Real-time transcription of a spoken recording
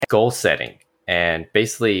goal setting and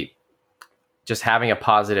basically just having a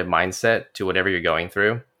positive mindset to whatever you're going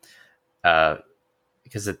through.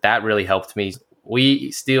 Because that really helped me.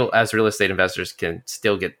 We still, as real estate investors, can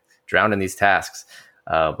still get drowned in these tasks,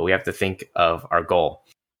 but we have to think of our goal.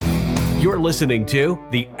 You're listening to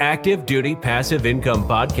the Active Duty Passive Income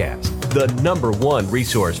Podcast, the #1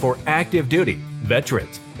 resource for active duty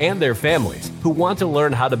veterans and their families who want to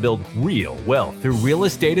learn how to build real wealth through real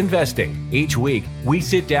estate investing. Each week, we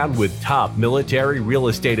sit down with top military real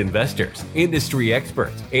estate investors, industry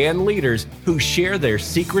experts, and leaders who share their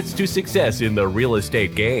secrets to success in the real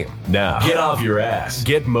estate game. Now, get off your ass,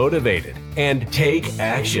 get motivated, and take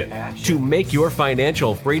action to make your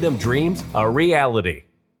financial freedom dreams a reality.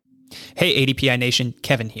 Hey ADPI Nation,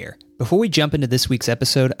 Kevin here. Before we jump into this week's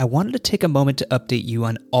episode, I wanted to take a moment to update you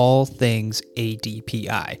on all things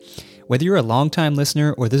ADPI. Whether you're a longtime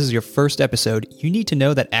listener or this is your first episode, you need to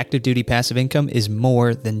know that Active Duty Passive Income is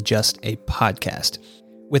more than just a podcast.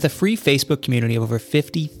 With a free Facebook community of over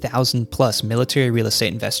 50,000 plus military real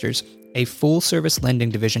estate investors, a full-service lending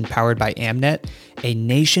division powered by Amnet, a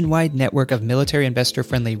nationwide network of military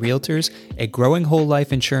investor-friendly realtors, a growing whole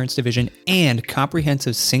life insurance division, and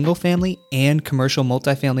comprehensive single-family and commercial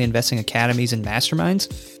multifamily investing academies and masterminds,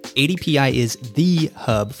 ADPI is the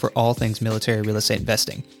hub for all things military real estate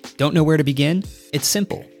investing. Don't know where to begin? It's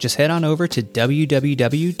simple. Just head on over to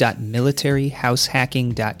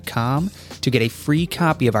www.militaryhousehacking.com to get a free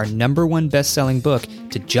copy of our #1 best-selling book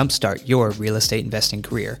to jumpstart your real estate investing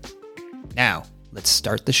career. Now, let's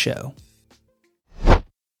start the show.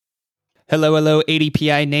 Hello,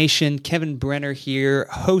 ADPI Nation. Kevin Brenner here,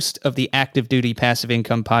 host of the Active Duty Passive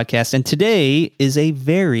Income Podcast. And today is a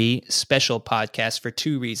very special podcast for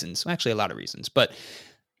two reasons. Well, actually, a lot of reasons. But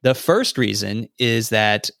the first reason is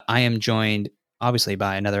that I am joined, obviously,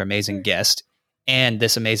 by another amazing guest. And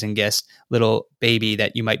this amazing guest, little baby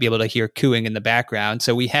that you might be able to hear cooing in the background.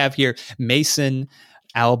 So we have here Mason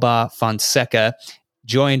Albaugh-Fonseca,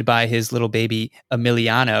 joined by his little baby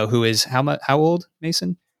Emiliano, who is how old,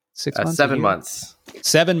 Mason? 6 months? 7 months.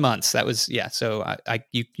 7 months. That was, yeah. So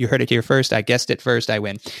you heard it here first. I guessed it first. I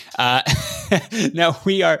win. Now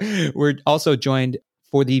we're also joined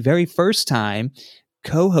for the very first time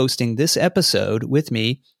co-hosting this episode with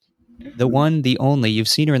me, the one, the only, you've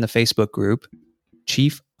seen her in the Facebook group,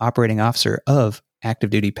 Chief Operating Officer of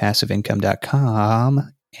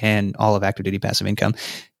ActiveDutyPassiveIncome.com and all of Active Duty Passive Income,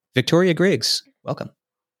 Victoria Griggs. Welcome.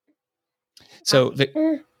 So,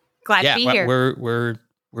 glad to be here. We're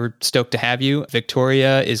stoked to have you.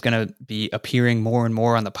 Victoria is going to be appearing more and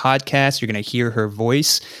more on the podcast. You're going to hear her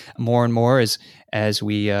voice more and more as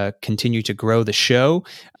we continue to grow the show,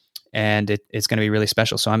 and it's going to be really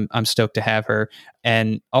special. So I'm stoked to have her,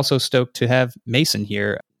 and also stoked to have Mason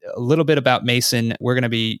here. A little bit about Mason. We're going to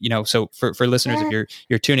be, so for listeners, if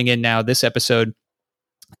you're tuning in now, this episode,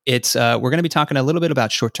 it's we're going to be talking a little bit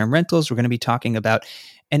about short-term rentals. We're going to be talking about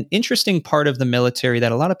an interesting part of the military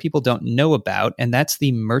that a lot of people don't know about, and that's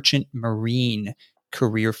the merchant marine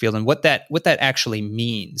career field and what that actually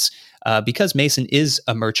means. Because Mason is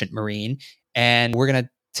a merchant marine, and we're going to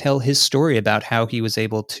tell his story about how he was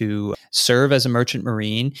able to serve as a merchant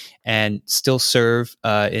marine and still serve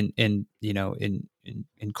in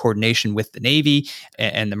coordination with the Navy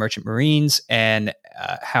and the merchant marines, and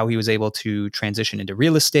how he was able to transition into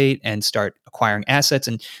real estate and start acquiring assets.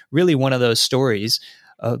 And really one of those stories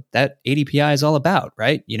that ADPI is all about,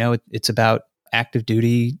 right? It's about active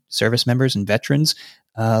duty service members and veterans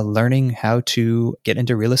learning how to get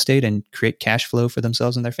into real estate and create cash flow for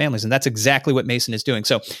themselves and their families. And that's exactly what Mason is doing.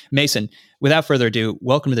 So Mason, without further ado,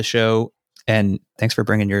 welcome to the show. And thanks for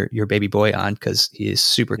bringing your baby boy on, because he is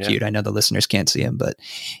super cute. I know the listeners can't see him, but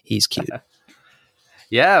he's cute.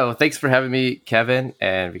 Yeah, well, thanks for having me, Kevin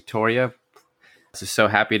and Victoria. So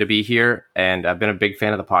happy to be here. And I've been a big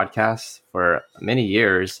fan of the podcast for many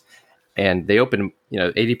years. And they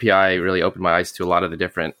ADPI really opened my eyes to a lot of the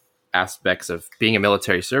different aspects of being a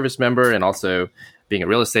military service member and also being a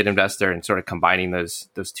real estate investor, and sort of combining those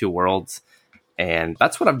two worlds. And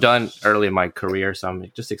that's what I've done early in my career. So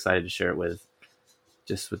I'm just excited to share it with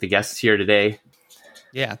the guests here today.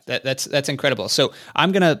 Yeah, that's incredible. So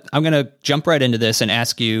I'm gonna jump right into this and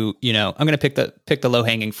ask you. I'm gonna pick the low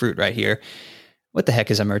hanging fruit right here. What the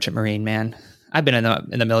heck is a merchant marine, man? I've been in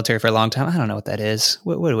the military for a long time. I don't know what that is.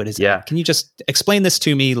 What is that? Can you just explain this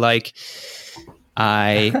to me? Like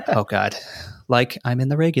I'm in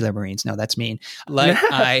the regular Marines. No, that's mean. Like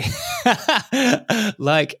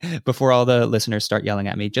before all the listeners start yelling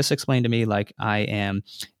at me, just explain to me like I am,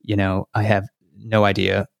 I have no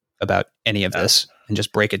idea about any of this, and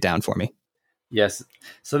just break it down for me. Yes.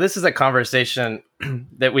 So this is a conversation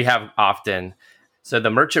that we have often. So the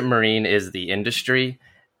merchant marine is the industry,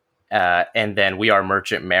 and then we are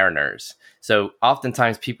merchant mariners. So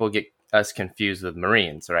oftentimes people get us confused with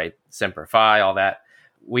Marines, right? Semper Fi, all that.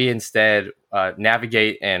 We instead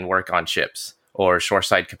navigate and work on ships or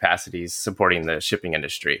shoreside capacities supporting the shipping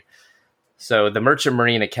industry. So the Merchant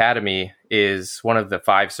Marine Academy is one of the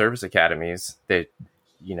 5 service academies that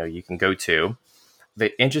you can go to.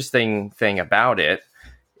 The interesting thing about it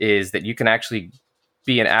is that you can actually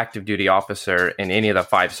be an active duty officer in any of the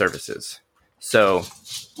 5 services. So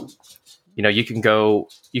you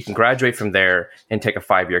can graduate from there and take a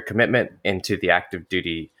 5-year commitment into the active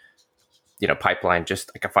duty, pipeline, just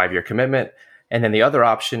like a 5-year commitment. And then the other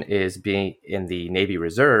option is being in the Navy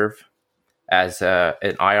Reserve as an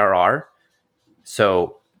IRR.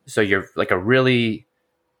 So you're like a really,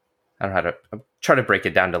 I don't know how to, I'm trying to break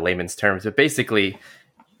it down to layman's terms, but basically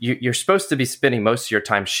you're supposed to be spending most of your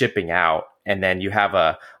time shipping out, and then you have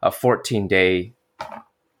a 14-day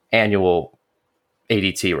annual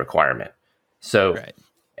ADT requirement. So, right.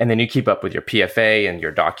 And then you keep up with your PFA and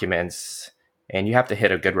your documents, and you have to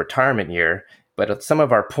hit a good retirement year. But some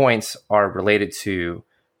of our points are related to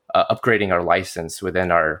upgrading our license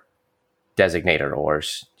within our designator, or,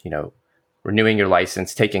 renewing your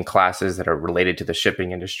license, taking classes that are related to the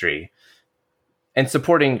shipping industry, and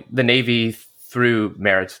supporting the Navy through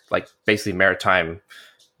basically maritime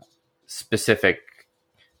specific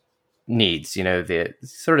needs, the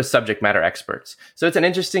sort of subject matter experts. So it's an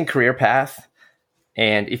interesting career path.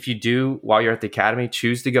 And if you do, while you're at the academy,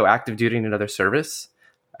 choose to go active duty in another service,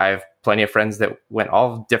 I have plenty of friends that went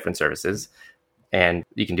all different services, and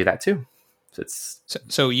you can do that too.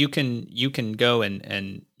 So you can go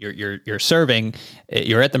and you're serving.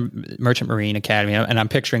 You're at the Merchant Marine Academy, and I'm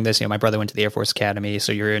picturing this. My brother went to the Air Force Academy,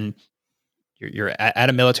 so you're at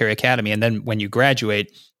a military academy, and then when you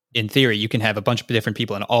graduate, in theory, you can have a bunch of different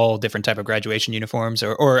people in all different type of graduation uniforms,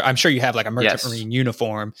 or I'm sure you have like a Merchant Marine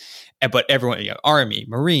uniform, but everyone, Army,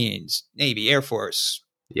 Marines, Navy, Air Force,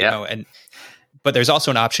 but there's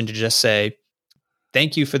also an option to just say,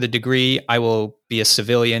 thank you for the degree. I will be a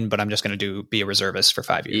civilian, but I'm just going to be a reservist for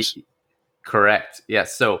 5 years. Correct.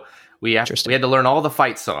 Yes. So we had to learn all the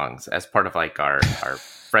fight songs as part of like our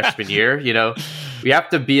freshman year. We have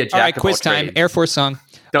to be a jack. All right, quiz time. Air Force song.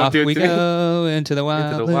 Don't Off do it we go into the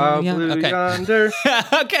wild blue okay. Yonder.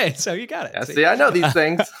 Okay, so you got it. Yeah, see, I know these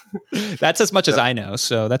things. That's as much as I know.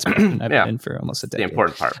 So that's I've been in for almost a decade. The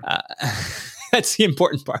important part. That's the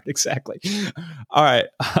important part, exactly. All right,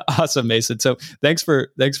 awesome, Mason. So thanks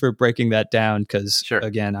for breaking that down, because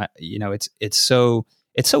again, it's so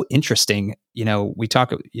interesting. We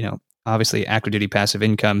talk, obviously active duty passive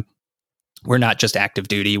income. We're not just active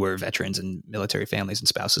duty, we're veterans and military families and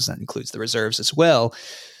spouses. That includes the reserves as well.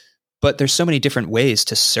 But there's so many different ways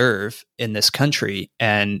to serve in this country.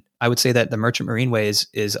 And I would say that the Merchant Marine way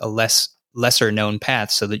is a lesser known path,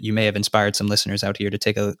 so that you may have inspired some listeners out here to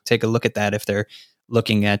take a look at that if they're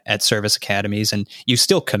looking at service academies. And you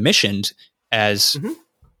still commissioned as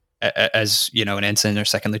an ensign or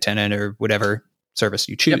second lieutenant or whatever service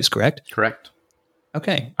you choose, correct? Correct.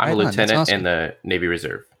 Okay. I'm a lieutenant in the Navy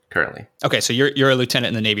Reserve currently. Okay, so you're a lieutenant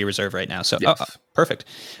in the Navy Reserve right now. So yes. Perfect.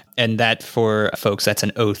 And that, for folks, that's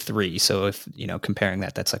an 03. So if comparing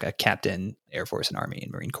that's like a captain, Air Force and Army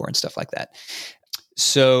and Marine Corps and stuff like that.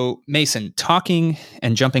 So Mason, talking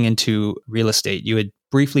and jumping into real estate, you had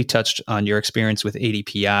briefly touched on your experience with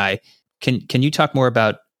ADPI. Can you talk more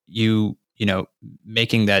about you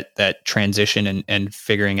making that transition and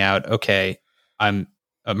figuring out, okay, I'm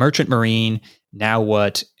a merchant marine, now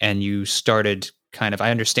what? And you started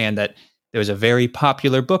I understand that there was a very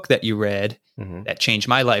popular book that you read that changed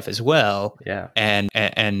my life as well. Yeah. And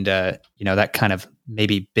that kind of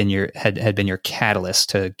maybe had been your catalyst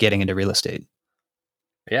to getting into real estate.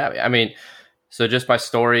 Yeah. I mean, so just my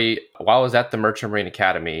story, while I was at the Merchant Marine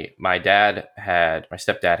Academy, my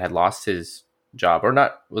stepdad had lost his job,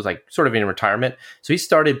 was like sort of in retirement. So he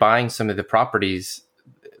started buying some of the properties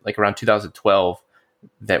like around 2012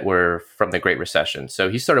 that were from the Great Recession. So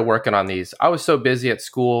he started working on these. I was so busy at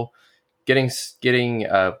school, getting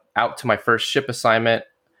out to my first ship assignment.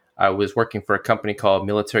 I was working for a company called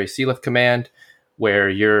Military Sealift Command, where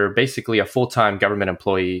you're basically a full-time government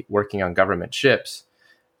employee working on government ships.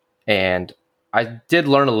 And I did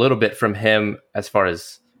learn a little bit from him as far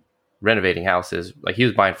as renovating houses. Like, he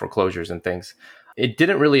was buying foreclosures and things. It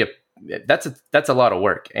didn't really, that's a lot of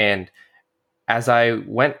work. And as I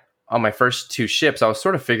went on my first 2 ships, I was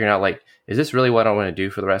sort of figuring out, like, is this really what I want to do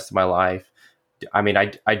for the rest of my life? I mean,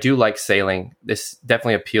 I do like sailing. This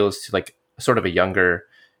definitely appeals to like sort of a younger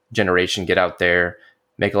generation. Get out there,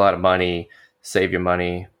 make a lot of money, save your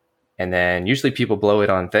money. And then usually people blow it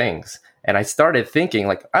on things. And I started thinking,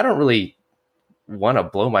 like, I don't really want to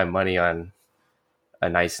blow my money on a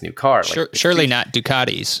nice new car. Sure, Like, surely not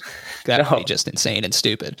Ducatis. That No. would be just insane and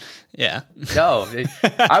stupid. Yeah. No,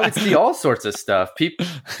 I would see all sorts of stuff.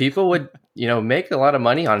 People would, make a lot of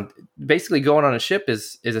money on basically going on a ship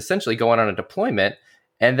is essentially going on a deployment,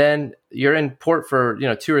 and then you're in port for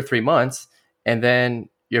 2 or 3 months, and then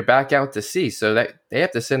you're back out to sea. So that they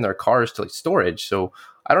have to send their cars to storage. So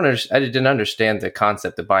I didn't understand the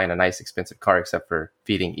concept of buying a nice expensive car except for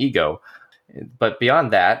feeding ego. But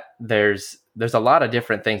beyond that, there's a lot of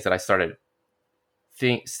different things that I started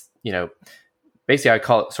basically I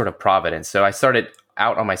call it sort of providence. So I started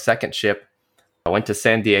out on my second ship. I went to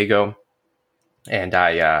San Diego, and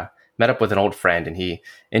I met up with an old friend, and he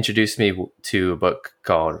introduced me to a book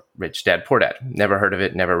called Rich Dad Poor Dad. Never heard of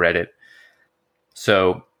it, never read it.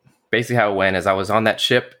 So basically how it went is I was on that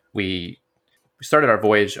ship. We started our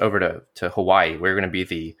voyage over to Hawaii. We were going to be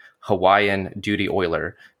the Hawaiian duty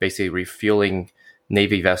oiler, basically refueling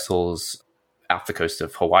Navy vessels off the coast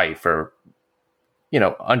of Hawaii for,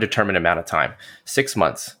 undetermined amount of time. 6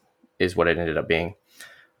 months is what it ended up being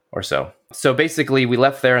or so. So basically we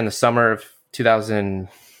left there in the summer of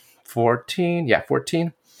 2014. Yeah,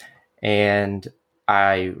 14. And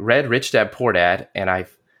I read Rich Dad Poor Dad, and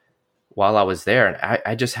while I was there, and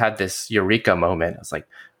I just had this eureka moment. I was like,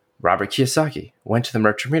 Robert Kiyosaki went to the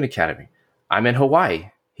Merchant Marine Academy. I'm in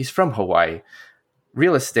Hawaii. He's from Hawaii.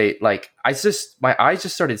 Real estate, my eyes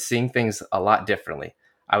just started seeing things a lot differently.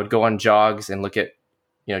 I would go on jogs and look at,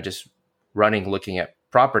 just looking at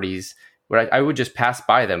properties where I would just pass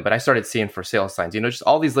by them, but I started seeing for sale signs, just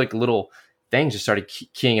all these little things just started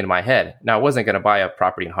keying in my head. Now, I wasn't going to buy a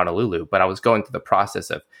property in Honolulu, but I was going through the process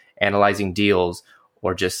of analyzing deals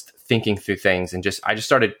or just thinking through things, and I just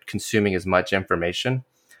started consuming as much information.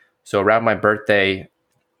 So around my birthday,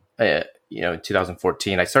 in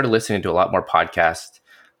 2014, I started listening to a lot more podcasts.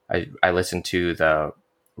 I listened to the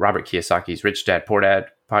Robert Kiyosaki's Rich Dad Poor Dad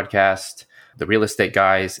podcast, the Real Estate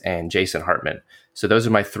Guys, and Jason Hartman. So those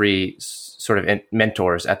are my three sort of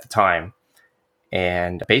mentors at the time.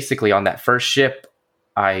 And basically on that first ship,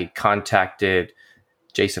 I contacted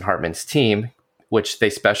Jason Hartman's team, which they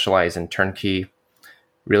specialize in turnkey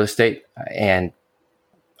real estate. And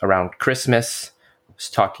around Christmas, I was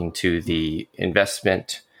talking to the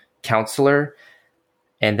investment counselor.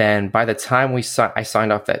 And then by the time I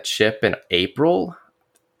signed off that ship in April,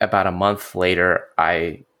 about a month later,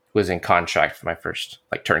 I was in contract for my first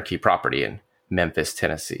turnkey property in Memphis,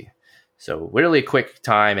 Tennessee. So really quick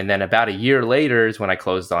time. And then about a year later is when I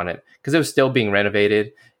closed on it, because it was still being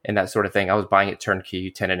renovated and that sort of thing. I was buying it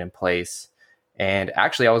turnkey, tenant in place. And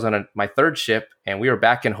actually I was on my third ship, and we were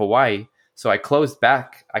back in Hawaii. So I closed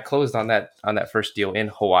on that first deal in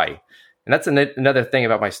Hawaii. And that's another thing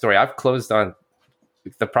about my story. I've closed on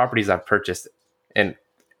the properties I've purchased in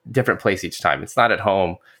different place each time. It's not at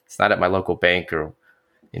home. It's not at my local bank, or,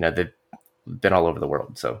 they've been all over the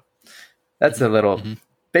world. So that's a little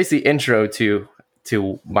basically intro to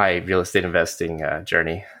my real estate investing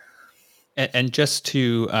journey. And just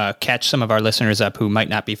to catch some of our listeners up who might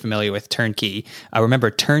not be familiar with turnkey, remember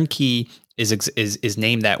turnkey is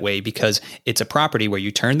named that way because it's a property where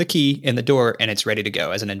you turn the key in the door and it's ready to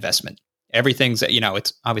go as an investment. Everything's,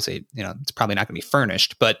 it's obviously, it's probably not going to be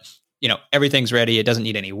furnished, but everything's ready. It doesn't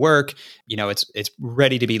need any work. It's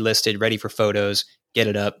ready to be listed, ready for photos, get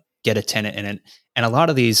it up, get a tenant in it. And a lot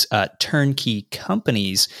of these turnkey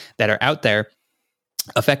companies that are out there,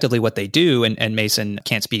 effectively what they do, and Mason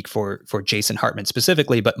can't speak for Jason Hartman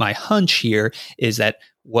specifically, but my hunch here is that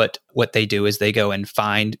what they do is they go and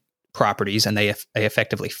find properties and they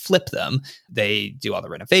effectively flip them. They do all the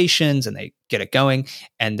renovations and they get it going,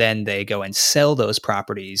 and then they go and sell those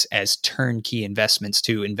properties as turnkey investments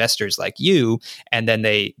to investors like you. And then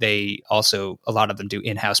they also, a lot of them do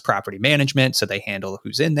in-house property management, so they handle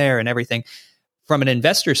who's in there and everything. From an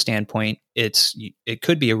investor standpoint, it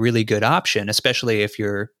could be a really good option, especially if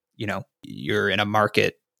you're in a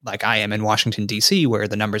market like I am in Washington, D.C., where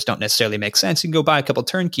the numbers don't necessarily make sense. You can go buy a couple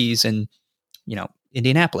turnkeys in,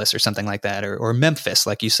 Indianapolis or something like that, or Memphis,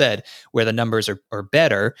 like you said, where the numbers are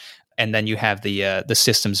better. And then you have the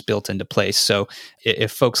systems built into place. So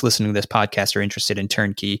if folks listening to this podcast are interested in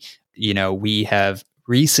turnkey, we have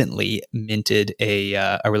recently minted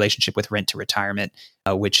a relationship with Rent to Retirement,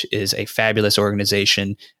 which is a fabulous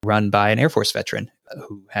organization run by an Air Force veteran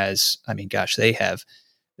who has, they have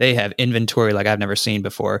inventory like I've never seen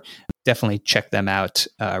before. Definitely check them out,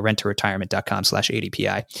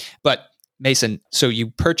 renttoretirement.com/ADPI. But Mason, so you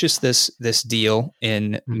purchased this deal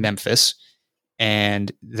in Memphis,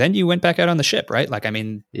 and then you went back out on the ship, right?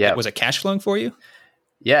 Yeah. Was it cash flowing for you?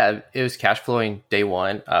 Yeah, it was cash flowing day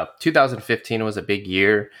one. 2015 was a big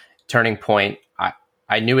year, turning point.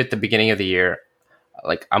 I knew at the beginning of the year,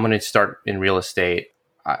 like I'm going to start in real estate.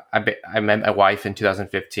 I met my wife in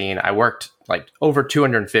 2015. I worked like over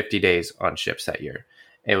 250 days on ships that year.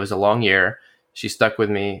 It was a long year. She stuck with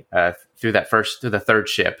me through the third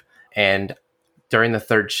ship. And during the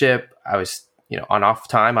third ship, I was, on off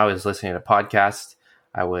time, I was listening to podcasts.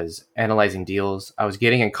 I was analyzing deals. I was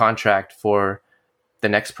getting in contract for the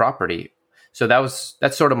next property. So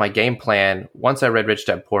that's sort of my game plan. Once I read Rich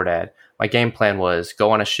Dad Poor Dad, my game plan was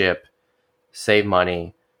go on a ship, save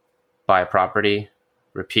money, buy a property,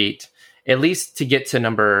 repeat, at least to get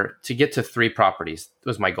to three properties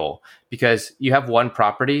was my goal. Because you have one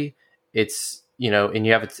property, it's, and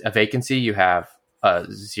you have a vacancy, you have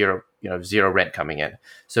zero rent coming in.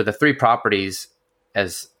 So the three properties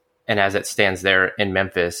as it stands there in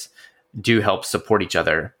Memphis do help support each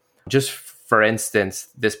other. Just for instance,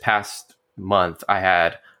 this past month, I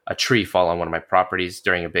had a tree fall on one of my properties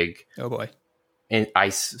during a big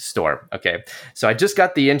ice storm. Okay. So I just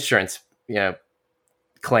got the insurance,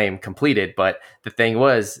 claim completed. But the thing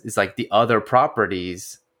is like the other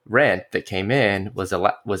properties rent that came in was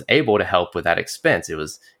able to help with that expense. It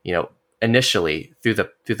was, initially through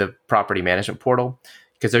the property management portal,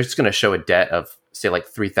 because they're just going to show a debt of say like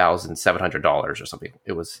 $3,700 or something.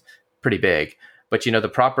 It was pretty big. But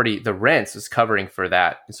the rents is covering for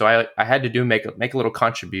that, and so I had to make a little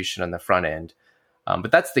contribution on the front end.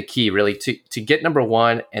 But that's the key, really, to get number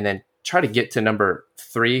one, and then try to get to number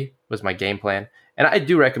three was my game plan. And I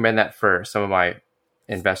do recommend that for some of my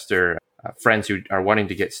investor friends who are wanting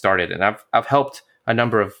to get started. And I've helped a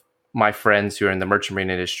number of my friends who are in the merchant marine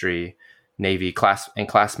industry, Navy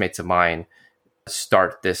classmates of mine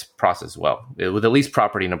start this process well with at least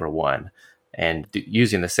property number one, and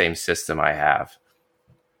using the same system I have.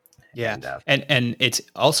 Yeah. And it's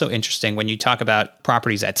also interesting when you talk about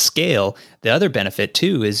properties at scale, the other benefit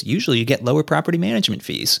too is usually you get lower property management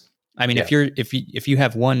fees. I mean, if you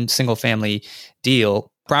have one single family deal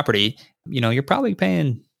property, you're probably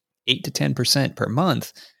paying 8 to 10% per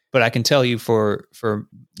month. But I can tell you for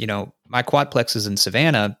my quadplexes in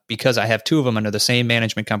Savannah, because I have two of them under the same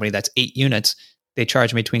management company, that's 8 units, they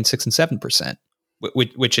charge me between 6 and 7%,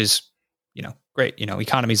 which is, great,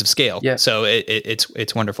 economies of scale. Yeah. So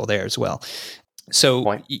it's wonderful there as well.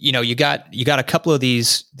 So, you got a couple of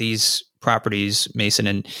these properties, Mason,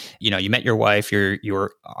 and, you met your wife, you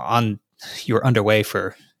were underway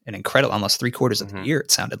for an incredible, almost 3/4 of the year,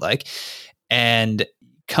 it sounded like, and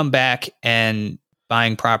come back and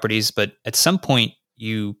buying properties. But at some point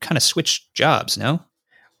you kind of switched jobs, no?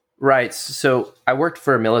 Right. So I worked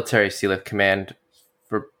for a military Sea Lift Command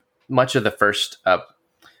for much of the first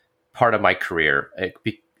part of my career,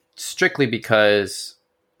 strictly because,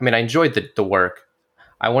 I enjoyed the work.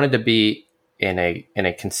 I wanted to be in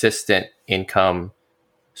a consistent income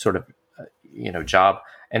sort of, job.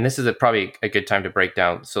 And this is probably a good time to break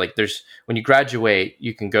down. So like when you graduate,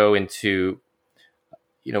 you can go into,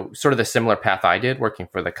 sort of the similar path I did, working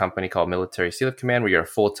for the company called Military Sea Lift Command, where you're a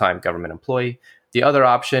full-time government employee. The other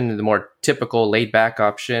option, the more typical laid-back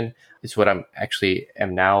option, is what I'm actually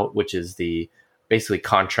am now, which is the basically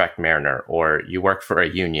contract mariner, or you work for a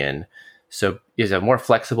union. So it's a more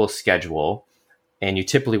flexible schedule, and you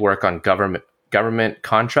typically work on government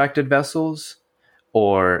contracted vessels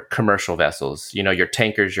or commercial vessels. Your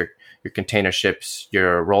tankers, your container ships,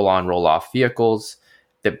 your roll-on, roll-off vehicles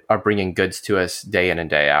that are bringing goods to us day in and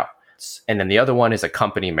day out. And then the other one is a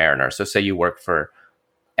company mariner. So say you work for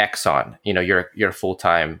Exxon, you're a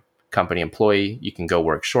full-time company employee. You can go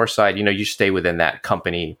work shoreside. You stay within that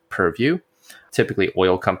company purview. Typically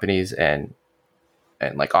oil companies and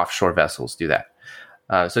like offshore vessels do that.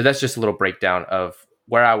 So that's just a little breakdown of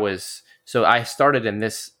where I was. So I started in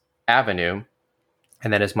this avenue.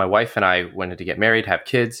 And then as my wife and I wanted to get married, have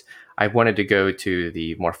kids, I wanted to go to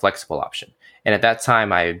the more flexible option. And at that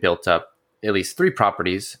time, I had built up at least 3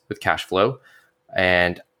 properties with cash flow.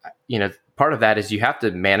 And, part of that is you have to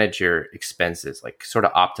manage your expenses, like sort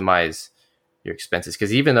of optimize your expenses.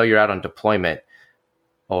 Because even though you're out on deployment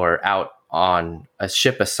or out on a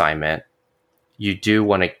ship assignment, you do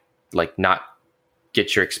want to like not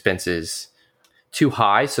get your expenses too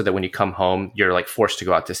high so that when you come home, you're like forced to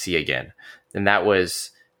go out to sea again. And that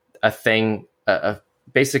was a thing,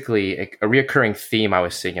 basically a reoccurring theme I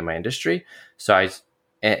was seeing in my industry. So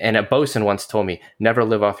and a bosun once told me, never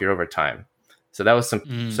live off your overtime. So that was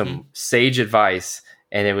some sage advice.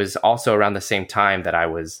 And it was also around the same time that I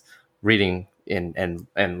was reading and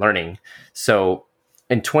learning. So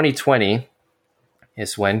in 2020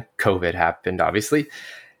 is when COVID happened, obviously.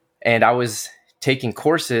 And I was taking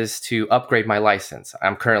courses to upgrade my license.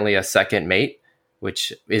 I'm currently a second mate,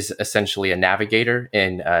 which is essentially a navigator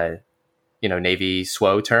in Navy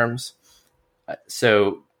SWO terms.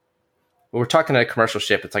 So when we're talking a commercial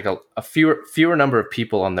ship, it's like a fewer number of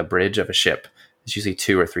people on the bridge of a ship. It's usually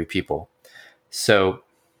 2 or 3 people. So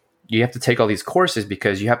you have to take all these courses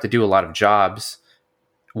because you have to do a lot of jobs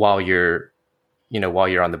while you're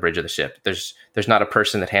on the bridge of the ship. There's not a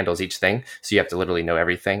person that handles each thing, so you have to literally know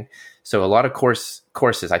everything. So a lot of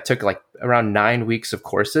courses. I took like around 9 weeks of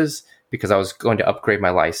courses because I was going to upgrade my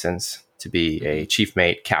license to be a chief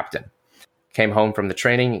mate captain. Came home from the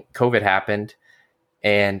training, COVID happened,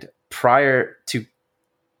 and prior to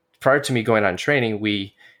me going on training,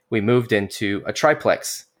 we moved into a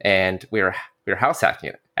triplex, and we were house hacking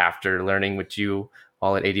it. After learning what you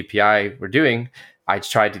all at ADPI were doing, I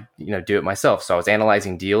tried to do it myself. So I was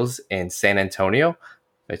analyzing deals in San Antonio.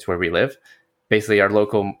 That's where we live, basically our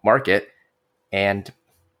local market. And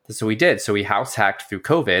so we did. So we house hacked through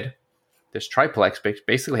COVID. This triplex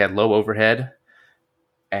basically had low overhead.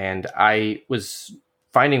 And I was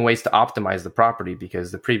finding ways to optimize the property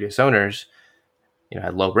because the previous owners,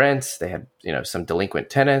 had low rents. They had, some delinquent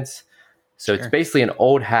tenants. So It's basically an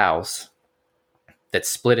old house that's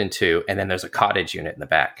split in 2, and then there's a cottage unit in the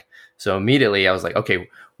back. So immediately I was like, okay,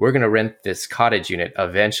 we're going to rent this cottage unit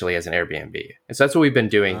eventually as an Airbnb. And so that's what we've been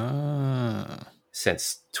doing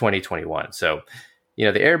since 2021. So, the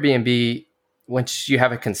Airbnb, once you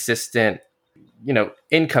have a consistent,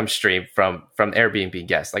 income stream from Airbnb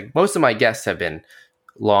guests, like most of my guests have been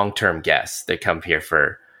long-term guests. They come here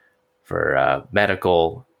for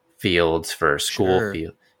medical fields, for school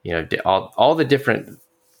field, all the different,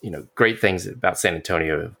 great things about San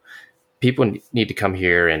Antonio. People need to come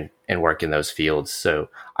here and work in those fields. So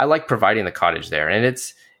I like providing the cottage there. And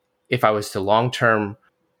if I was to long-term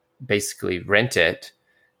basically rent it,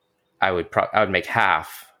 I would make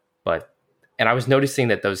half. And I was noticing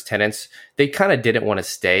that those tenants, they kind of didn't want to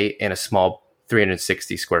stay in a small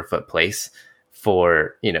 360 square foot place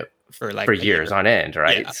for years on end.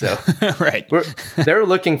 Right. Yeah. So right. They're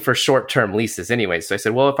looking for short-term leases anyway. So I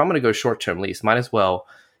said, well, if I'm going to go short-term lease, might as well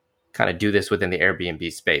kind of do this within the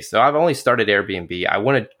Airbnb space. So I've only started Airbnb. I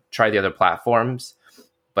want to try the other platforms,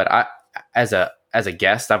 but as a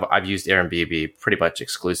guest, I've used Airbnb pretty much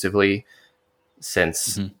exclusively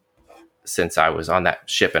since I was on that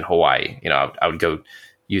ship in Hawaii. I would go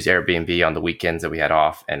use Airbnb on the weekends that we had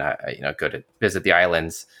off, and I go to visit the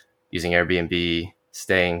islands using Airbnb,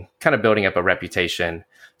 staying, kind of building up a reputation.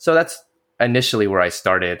 So that's initially where I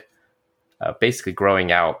started, basically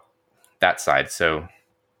growing out that side. So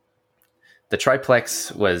the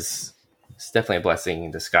triplex was definitely a blessing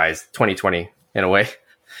in disguise, 2020 in a way.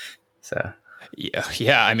 So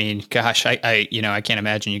yeah. I mean, gosh, I can't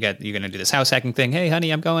imagine you're going to do this house hacking thing. Hey,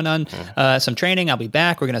 honey, I'm going on some training. I'll be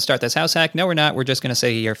back. We're going to start this house hack. No, we're not. We're just going to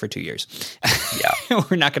stay here for 2 years. Yeah,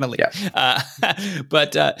 we're not going to leave. Yeah.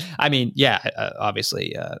 But I mean,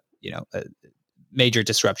 obviously, a major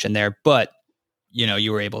disruption there, but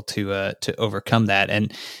you were able to overcome that.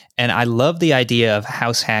 And I love the idea of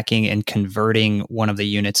house hacking and converting one of the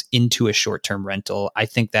units into a short-term rental. I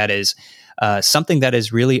think that is something that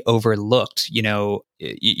is really overlooked.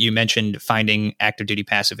 You mentioned finding active duty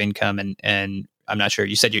passive income, and I'm not sure.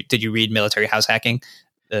 You said did you read Military House Hacking,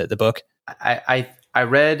 the book? I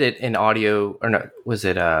read it in audio, or no, was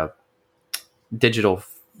it digital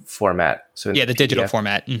format? So the digital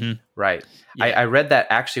format. Mm-hmm. Right. Yeah. I read that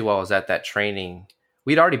actually while I was at that training.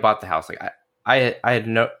 We'd already bought the house. Like I had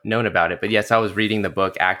known about it, but yes, I was reading the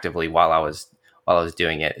book actively while I was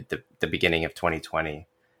doing it at the beginning of 2020.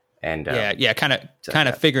 And kind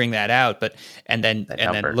of figuring that out, but then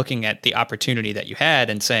looking at the opportunity that you had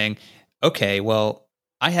and saying, okay, well,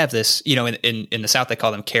 I have this, in the South, they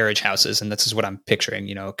call them carriage houses. And this is what I'm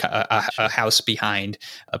picturing, a house behind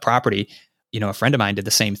a property. A friend of mine did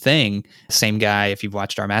the same thing. Same guy, if you've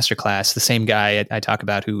watched our masterclass, the same guy I talk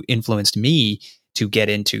about who influenced me to get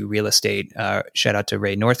into real estate. Shout out to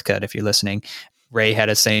Ray Northcutt, if you're listening. Ray had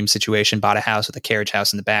a same situation, bought a house with a carriage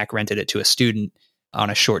house in the back, rented it to a student on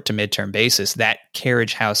a short to midterm basis. That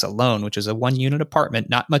carriage house alone, which is a 1-unit apartment,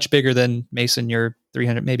 not much bigger than Mason, your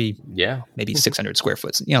 300, maybe 600 square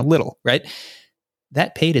foot, little, right?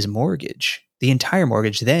 That paid his mortgage, the entire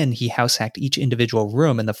mortgage. Then he house hacked each individual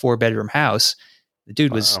room in the 4-bedroom house. The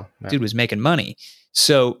dude was making money.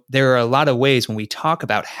 So there are a lot of ways when we talk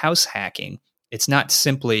about house hacking, it's not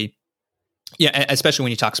simply, especially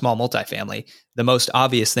when you talk small multifamily, the most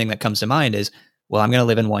obvious thing that comes to mind is, well, I'm going to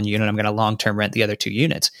live in 1 unit. I'm going to long-term rent the other 2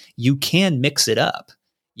 units. You can mix it up.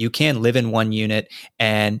 you can live in one unit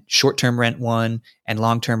and short-term rent one and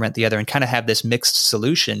long-term rent the other and kind of have this mixed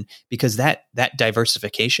solution, because that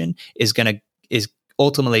diversification is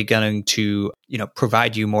ultimately going to,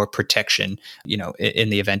 provide you more protection, in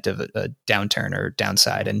the event of a downturn or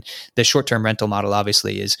downside. And the short-term rental model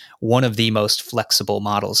obviously is one of the most flexible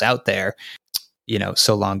models out there,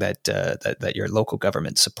 so long that your local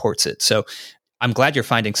government supports it. So I'm glad you're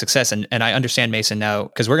finding success. And I understand, Mason, now,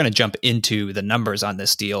 because we're going to jump into the numbers on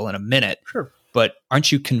this deal in a minute. Sure. But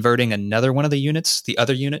aren't you converting another one of the units, the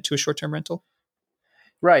other unit, to a short-term rental?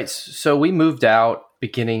 Right. So we moved out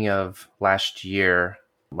beginning of last year.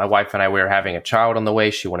 My wife and I, we were having a child on the way.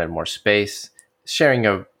 She wanted more space.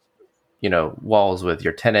 Sharing walls with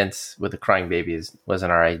your tenants with a crying baby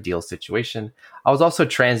wasn't our ideal situation. I was also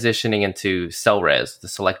transitioning into CellRes, the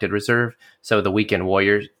selected reserve. So the weekend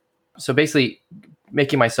warriors. So basically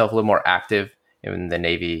making myself a little more active in the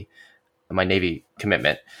Navy, my Navy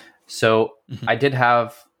commitment. So I did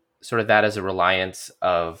have sort of that as a reliance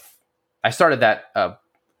of, I started that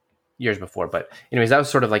years before, but anyways, that was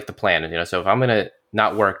sort of like the plan. So if I'm going to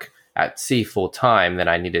not work at sea full time, then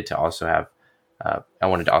I needed to also have, I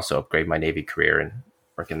wanted to also upgrade my Navy career and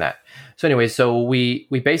work in that. So anyways, so we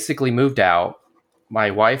basically moved out.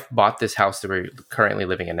 My wife bought this house that we're currently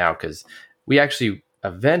living in now, because we actually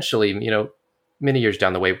eventually, many years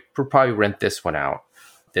down the way, we'll probably rent this one out.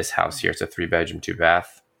 This house here, it's a 3-bedroom,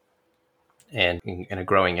 2-bath, and in a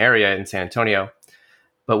growing area in San Antonio.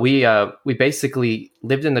 But we basically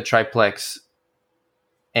lived in the triplex,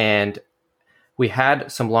 and we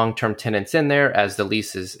had some long-term tenants in there as the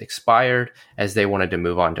leases expired, as they wanted to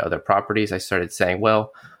move on to other properties. I started saying,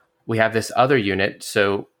 well, we have this other unit,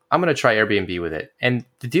 so I'm going to try Airbnb with it. And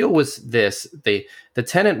the deal was this: the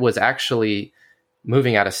tenant was actually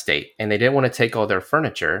moving out of state, and they didn't want to take all their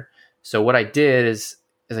furniture. So what I did is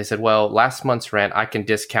I said, well, last month's rent, I can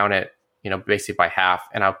discount it, basically by half,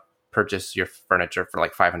 and I'll purchase your furniture for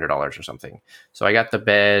like $500 or something. So I got the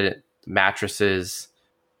bed, mattresses,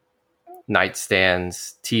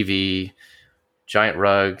 nightstands, TV, giant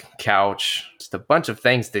rug, couch, just a bunch of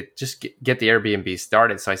things that just get the Airbnb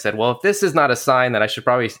started. So I said, well, if this is not a sign, that I should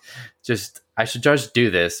just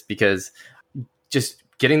do this, because just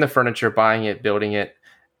getting the furniture, buying it, building it.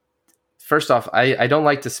 First off, I don't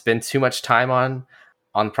like to spend too much time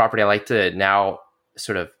on property. I like to now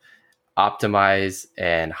sort of optimize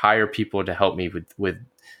and hire people to help me with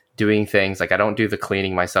doing things. Like, I don't do the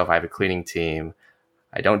cleaning myself. I have a cleaning team.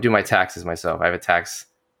 I don't do my taxes myself. I have a tax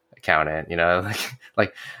accountant,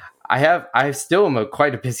 like I still am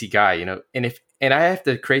quite a busy guy, and I have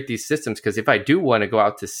to create these systems, because if I do want to go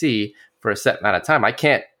out to sea for a set amount of time, I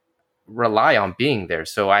can't rely on being there.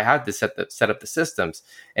 So I have to set up the systems,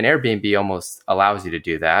 and Airbnb almost allows you to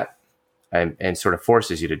do that and sort of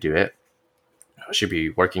forces you to do it. You should be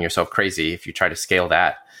working yourself crazy if you try to scale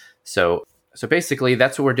that. So basically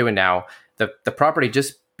that's what we're doing now. The property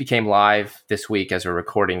just became live this week as we're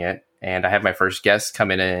recording it, and I have my first guest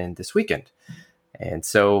coming in this weekend. And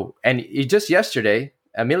just yesterday,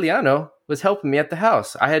 Emiliano was helping me at the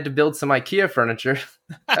house. I had to build some IKEA furniture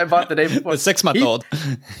I bought the day before. The 6-month-old.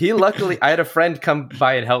 He luckily, I had a friend come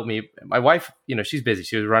by and help me. My wife, she's busy.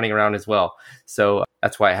 She was running around as well. So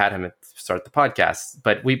that's why I had him start the podcast.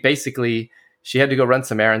 But she had to go run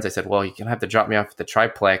some errands. I said, well, you're going to have to drop me off at the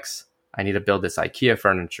triplex. I need to build this IKEA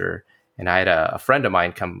furniture. And I had a friend of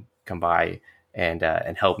mine come by and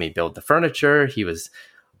help me build the furniture. He was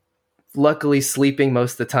luckily sleeping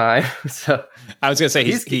most of the time. So I was going to say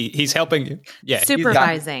he's helping you. Yeah,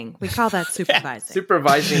 supervising. We call that supervising. Yeah,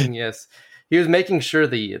 supervising. Yes, he was making sure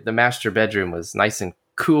the master bedroom was nice and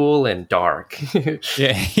cool and dark.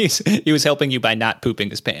 Yeah, he was helping you by not pooping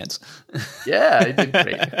his pants. Yeah, he did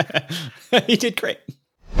great. He did great.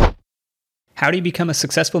 How do you become a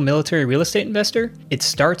successful military real estate investor? It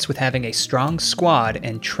starts with having a strong squad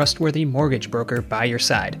and trustworthy mortgage broker by your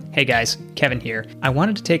side. Hey guys, Kevin here. I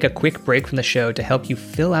wanted to take a quick break from the show to help you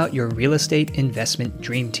fill out your real estate investment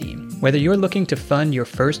dream team. Whether you're looking to fund your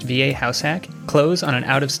first VA house hack, close on an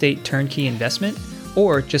out-of-state turnkey investment,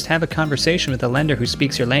 or just have a conversation with a lender who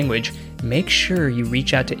speaks your language, make sure you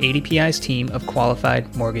reach out to ADPI's team of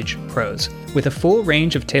qualified mortgage pros. With a full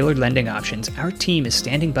range of tailored lending options, our team is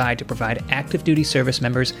standing by to provide active duty service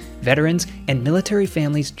members, veterans, and military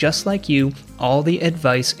families just like you all the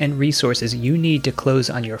advice and resources you need to close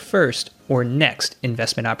on your first or next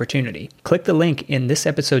investment opportunity. Click the link in this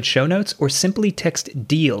episode's show notes or simply text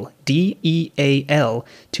DEAL, DEAL,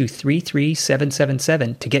 to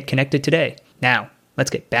 33777 to get connected today. Now, let's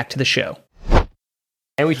get back to the show.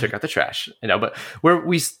 And we took out the trash, but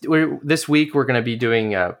we're this week we're going to be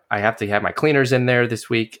doing, I have to have my cleaners in there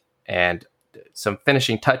this week and some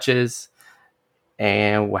finishing touches,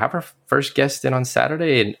 and we'll have our first guest in on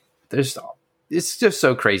Saturday. And it's just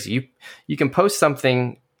so crazy. You can post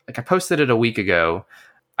something, like I posted it a week ago.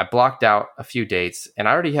 I blocked out a few dates, and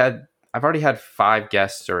I've already had 5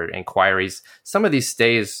 guests or inquiries. Some of these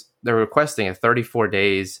stays, they're requesting a 34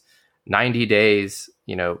 days, 90 days,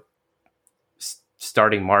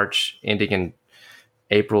 starting March, ending in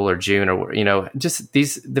April or June, or, just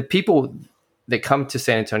the people that come to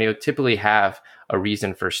San Antonio typically have a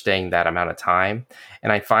reason for staying that amount of time.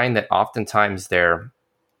 And I find that oftentimes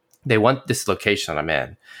they want this location I'm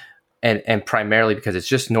in, and primarily because it's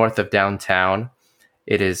just north of downtown.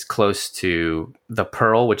 It is close to the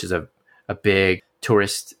Pearl, which is a big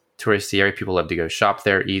touristy area. People love to go shop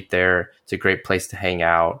there, eat there. It's a great place to hang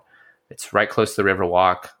out. It's right close to the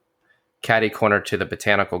Riverwalk, catty corner to the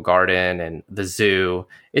Botanical Garden and the zoo.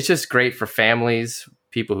 It's just great for families,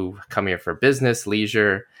 people who come here for business,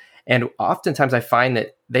 leisure. And oftentimes I find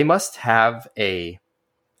that they must have a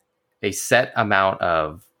set amount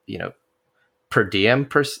of, per diem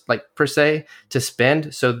per se to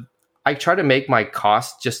spend. So I try to make my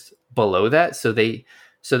cost just below that.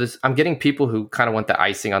 I'm getting people who kind of want the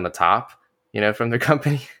icing on the top, from their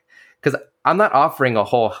company, because I'm not offering a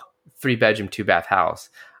whole 3-bedroom, 2-bath house.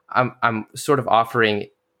 I'm sort of offering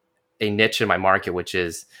a niche in my market, which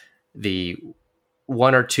is the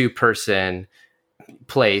 1 or 2 person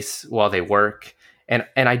place while they work. And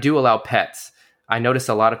I do allow pets. I notice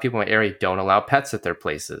a lot of people in my area don't allow pets at their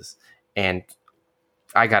places. And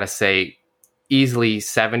I got to say, easily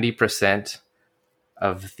 70%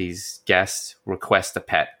 of these guests request a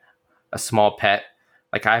pet, a small pet.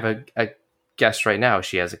 Like I have a guest right now,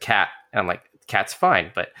 she has a cat. And I'm like, cat's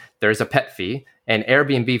fine, but there's a pet fee. And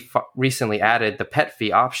Airbnb recently added the pet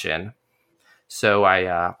fee option. So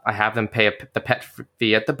I have them pay the pet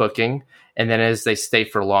fee at the booking. And then as they stay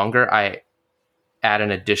for longer, I add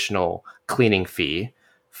an additional cleaning fee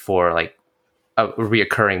for like a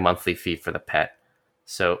reoccurring monthly fee for the pet.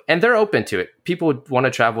 So, and they're open to it. People want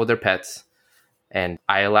to travel with their pets, and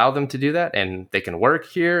I allow them to do that, and they can work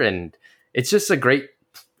here. And it's just a great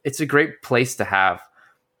place to have,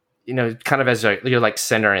 kind of as you're like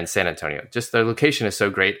center in San Antonio. Just the location is so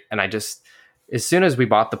great. And as soon as we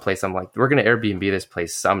bought the place, I'm like, we're going to Airbnb this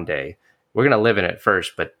place someday. We're going to live in it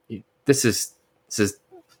first, but this is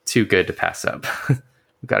too good to pass up. We've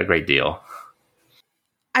got a great deal.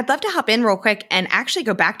 I'd love to hop in real quick and actually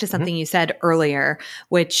go back to something you said earlier,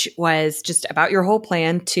 which was just about your whole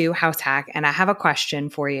plan to house hack. And I have a question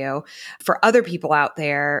for you for other people out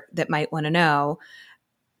there that might want to know.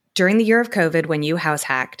 During the year of COVID, when you house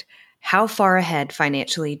hacked, how far ahead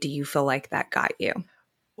financially do you feel like that got you?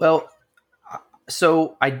 Well,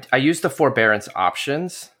 so I used the forbearance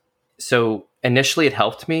options. So initially it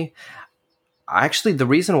helped me. Actually, the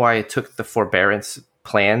reason why I took the forbearance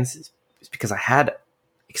plans is because I had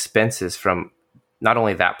expenses from not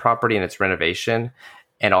only that property and its renovation,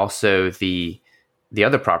 and also the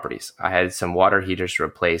other properties. I had some water heaters to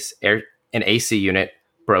replace. An AC unit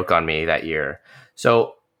broke on me that year.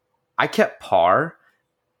 So I kept par,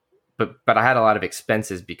 but I had a lot of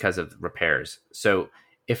expenses because of repairs. So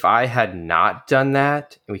if I had not done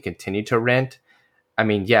that and we continued to rent, I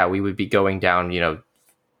mean, yeah, we would be going down,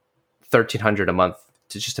 $1,300 a month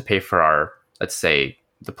to pay for our, let's say,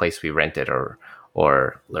 the place we rented or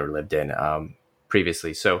lived in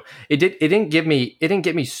previously. So it didn't get me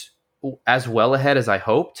as well ahead as I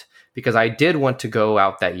hoped, because I did want to go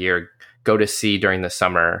out that year, go to sea during the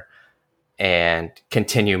summer, and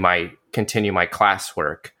continue my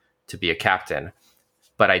classwork to be a captain.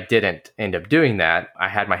 But I didn't end up doing that. I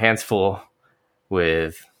had my hands full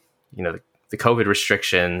with the COVID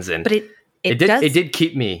restrictions, and but it did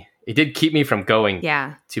keep me from going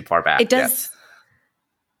too far back. It does. Yeah.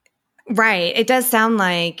 Right. It does sound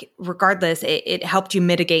like, regardless, it helped you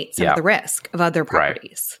mitigate some of the risk of other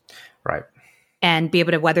properties. Right. And be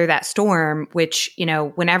able to weather that storm, which,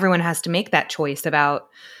 when everyone has to make that choice about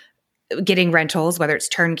getting rentals, whether it's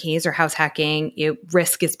turnkeys or house hacking,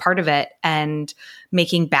 risk is part of it. And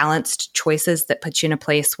making balanced choices that put you in a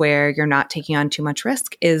place where you're not taking on too much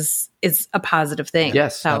risk is a positive thing.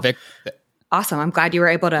 Yes. So, Vic, awesome. I'm glad you were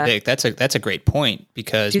able to. Vic, that's a great point,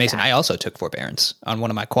 because Mason, I also took forbearance on one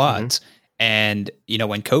of my quads. Mm-hmm. And,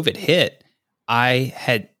 when COVID hit, I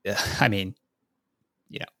had,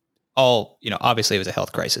 obviously it was a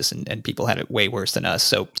health crisis and people had it way worse than us.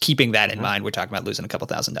 So keeping that in mind, we're talking about losing a couple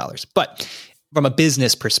 $1,000s. But from a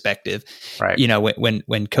business perspective, right.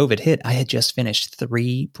 When COVID hit, I had just finished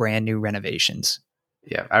 3 brand new renovations.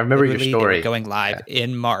 Yeah, I remember your story. Going live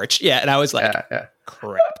in March. Yeah, and I was like,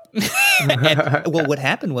 crap. And, what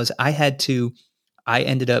happened was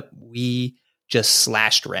we just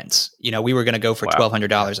slashed rents. We were going to go for Wow.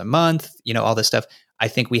 $1,200 a month, all this stuff. I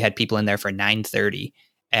think we had people in there for $930,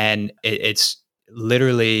 and it's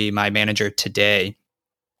literally my manager today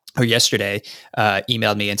or yesterday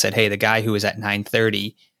emailed me and said, hey, the guy who was at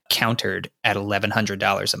 $930 countered at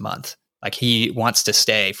 $1,100 a month. Like, he wants to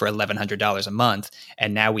stay for $1,100 a month.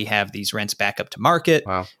 And now we have these rents back up to market,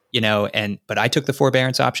 Wow. but I took the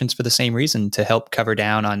forbearance options for the same reason, to help cover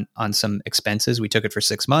down on some expenses. We took it for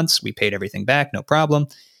 6 months. We paid everything back, no problem.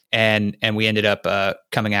 And we ended up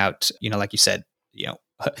coming out, like you said,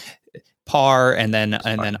 par and then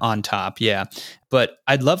on top. Yeah. But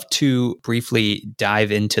I'd love to briefly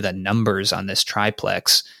dive into the numbers on this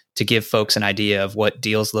triplex to give folks an idea of what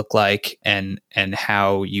deals look like and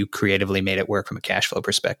how you creatively made it work from a cash flow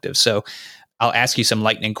perspective. So I'll ask you some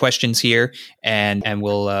lightning questions here, and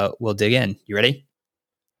we'll dig in. You ready?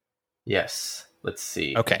 Yes. Let's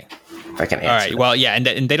see. Okay. If I can answer. All right. Well, yeah,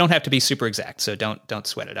 and they don't have to be super exact, so don't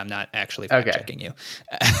sweat it. I'm not actually fact checking you.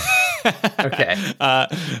 Okay. All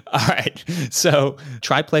right. So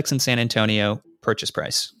triplex in San Antonio, purchase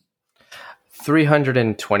price.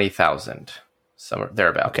 $320,000. Somewhere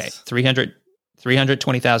thereabouts. Okay,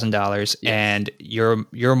 $320,000, and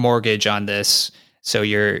your mortgage on this. So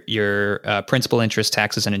your principal, interest,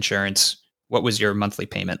 taxes, and insurance. What was your monthly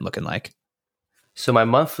payment looking like? So my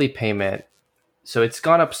monthly payment, so it's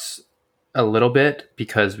gone up a little bit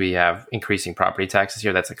because we have increasing property taxes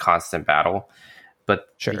here. That's a constant battle. But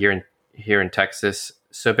sure. Here in Texas,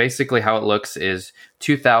 so basically how it looks is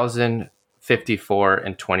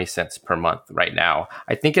 $2,054.20 per month right now.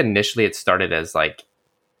 I think initially it started as like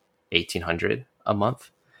 $1,800 a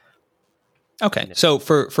month. Okay. So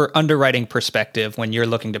for underwriting perspective, when you're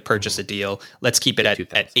looking to purchase a deal, let's keep it at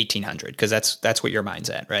 $1,800, because that's what your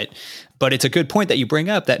mind's at, right? But it's a good point that you bring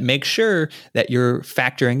up, that make sure that you're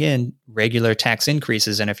factoring in regular tax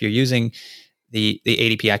increases. And if you're using the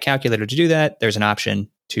ADPI calculator to do that, there's an option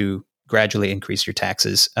to gradually increase your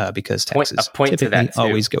taxes because taxes typically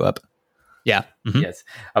always go up. Yeah. Mm-hmm. Yes.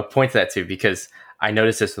 A point to that too, because I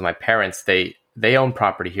noticed this with my parents. They own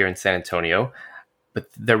property here in San Antonio, but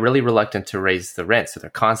they're really reluctant to raise the rent. So they're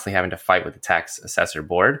constantly having to fight with the tax assessor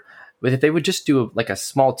board. But if they would just do like a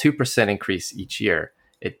small 2% increase each year,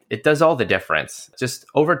 it does all the difference. Just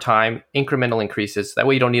over time, incremental increases. That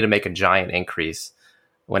way you don't need to make a giant increase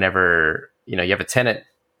whenever, you have a tenant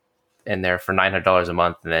in there for $900 a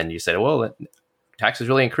month. And then you say, well, taxes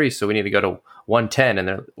really increased, so we need to go to $110. And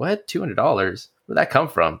they're, what? $200? Where'd that come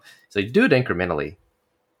from? So you do it incrementally.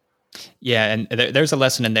 Yeah, and there's a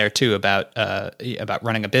lesson in there too about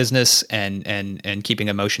running a business and keeping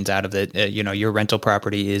emotions out of it. Your rental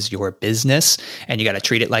property is your business, and you got to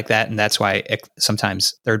treat it like that. And that's why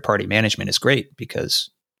sometimes third party management is great, because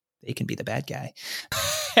they can be the bad guy.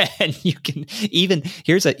 And you can even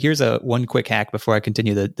here's a one quick hack before I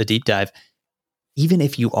continue the deep dive. Even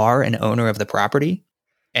if you are an owner of the property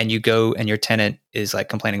and you go and your tenant is like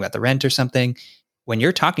complaining about the rent or something, when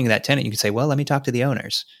you're talking to that tenant, you can say, well, let me talk to the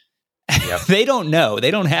owners. Yep. They don't know. They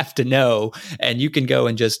don't have to know. And you can go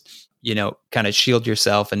and just, kind of shield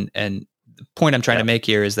yourself. And the point I'm trying to make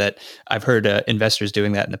here is that I've heard investors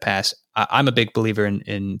doing that in the past. I'm a big believer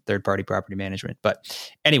in third-party property management. But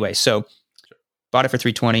anyway, so bought it for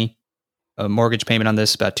 $320. A mortgage payment on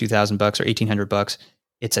this about $2,000 or $1,800.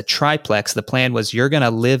 It's a triplex. The plan was you're going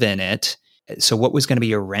to live in it. So what was going to be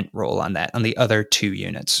your rent roll on that, on the other two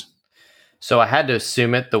units? So I had to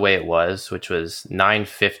assume it the way it was, which was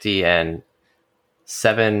 $950 and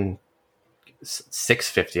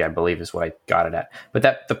 $650, I believe, is what I got it at. But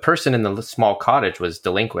that the person in the small cottage was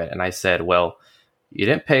delinquent, and I said, "Well, you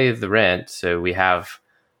didn't pay the rent, so we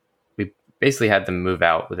basically had them move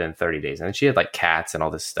out within 30 days." And she had like cats and all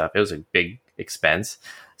this stuff. It was a big expense,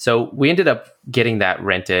 so we ended up getting that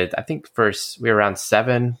rented. I think first we were around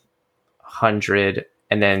 $700,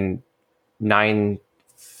 and then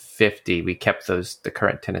 $950. We kept the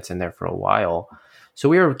current tenants in there for a while. So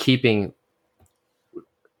we were keeping.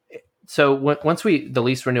 So once the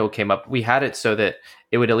lease renewal came up, we had it so that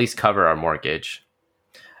it would at least cover our mortgage,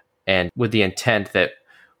 and with the intent that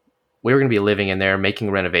we were going to be living in there,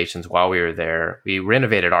 making renovations while we were there. We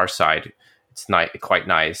renovated our side. It's quite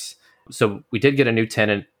nice. So we did get a new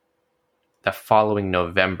tenant the following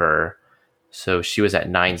November. So she was at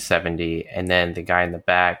 $970, and then the guy in the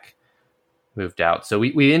back moved out. So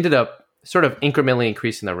we ended up sort of incrementally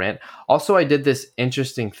increasing the rent. Also, I did this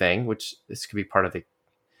interesting thing, which this could be part of I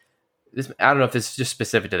don't know if this is just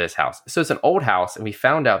specific to this house. So it's an old house, and we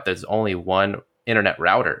found out there's only one internet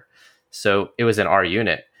router. So it was in our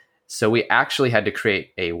unit. So we actually had to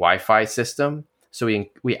create a Wi-Fi system So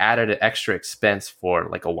we added an extra expense for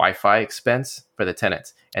like a Wi-Fi expense for the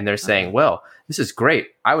tenants. And they're saying, well, this is great.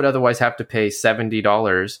 I would otherwise have to pay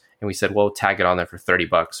 $70. And we said, well, tag it on there for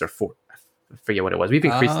 $30 or I forget what it was. We've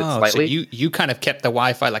increased it slightly. So you kind of kept the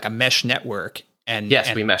Wi-Fi like a mesh network, and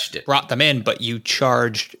yes, we meshed it. Brought them in, but you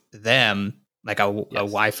charged them like a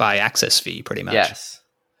Wi-Fi access fee, pretty much. Yes.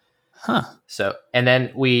 Huh. So, and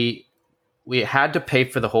then we had to pay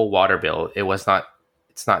for the whole water bill. It's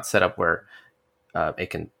not set up where you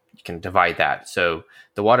can divide that. So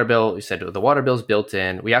the water bill, we said the water bill's built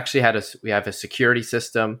in. We actually we have a security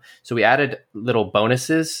system. So we added little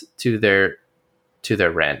bonuses to their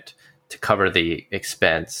rent to cover the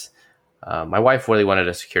expense. My wife really wanted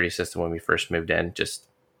a security system when we first moved in. Just,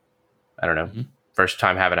 I don't know, first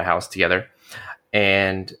time having a house together.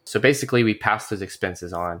 And so basically we passed those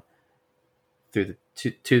expenses on through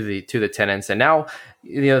to the tenants. And now,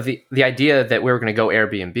 the idea that we were going to go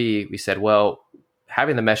Airbnb, we said, well,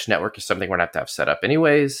 having the mesh network is something we're going to have set up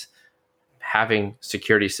anyways. Having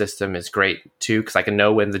security system is great too, because I can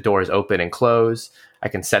know when the door is open and close. I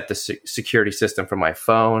can set the security system from my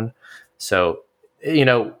phone. So,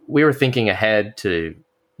 we were thinking ahead to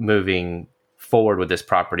moving forward with this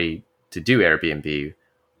property to do Airbnb.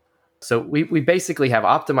 So we basically have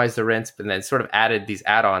optimized the rents, but then sort of added these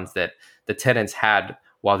add-ons that the tenants had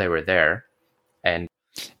while they were there. And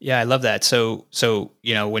yeah, I love that. So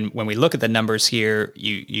when we look at the numbers here,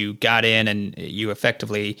 you got in and you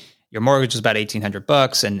effectively, your mortgage was about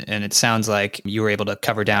 $1,800, and it sounds like you were able to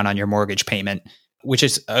cover down on your mortgage payment, which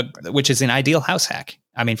is an ideal house hack.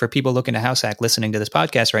 I mean, for people looking to house hack, listening to this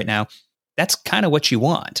podcast right now, that's kind of what you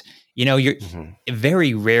want. You're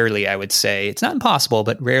very rarely, I would say, it's not impossible,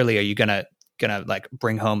 but rarely are you gonna like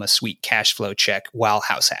bring home a sweet cash flow check while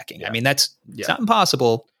house hacking. Yeah. I mean, it's not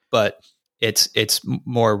impossible, but it's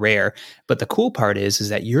more rare. But the cool part is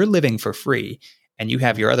that you're living for free, and you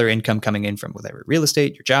have your other income coming in from whatever, real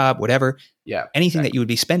estate, your job, whatever. Yeah, anything that you would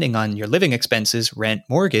be spending on your living expenses, rent,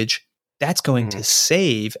 mortgage, that's going to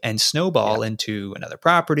save and snowball into another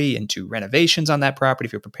property, into renovations on that property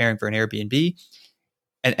if you're preparing for an Airbnb.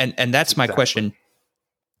 And that's my question.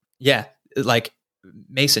 Yeah, like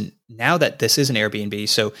Mason, now that this is an Airbnb,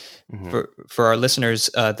 so for our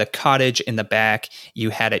listeners, the cottage in the back,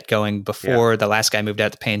 you had it going before the last guy moved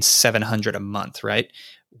out to paying $700 a month, right?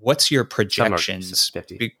 What's your projections?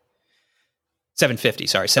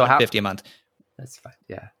 $750 a month. That's fine.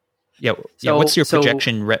 Yeah. Yeah. So, what's your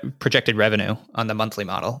projected revenue on the monthly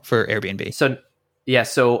model for Airbnb?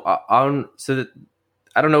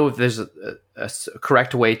 I don't know if there's a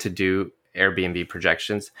correct way to do Airbnb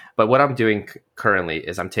projections, but what I'm doing currently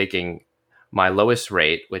is I'm taking my lowest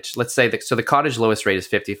rate, which let's say the cottage lowest rate is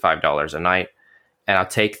 $55 a night, and I'll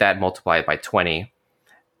take that, multiply it by 20,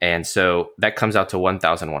 and so that comes out to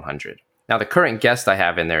 $1,100. Now the current guest I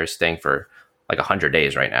have in there is staying for like 100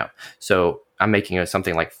 days right now, so I'm making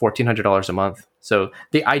something like $1,400 a month. So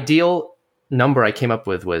the ideal number I came up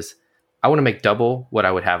with was I want to make double what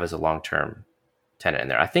I would have as a long-term tenant in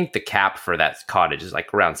there. I think the cap for that cottage is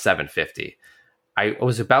like around $750. I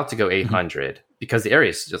was about to go $800 because the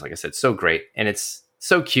area is, just like I said, so great, and it's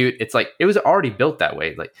so cute. It's like it was already built that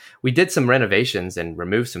way. Like we did some renovations and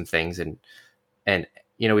removed some things, and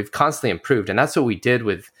we've constantly improved. And that's what we did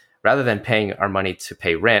with, rather than paying our money to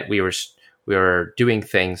pay rent, we were doing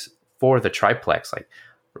things for the triplex, like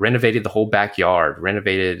renovated the whole backyard,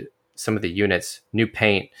 renovated some of the units, new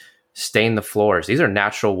paint, stained the floors. These are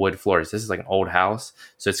natural wood floors. This is like an old house.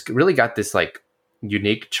 So it's really got this like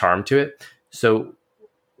unique charm to it. So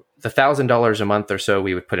the $1,000 a month or so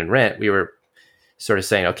we would put in rent, we were sort of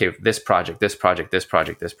saying, okay, this project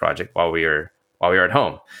while we were at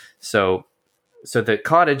home. So the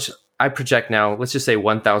cottage, I project now, let's just say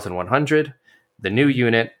 1,100. The new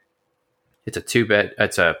unit, it's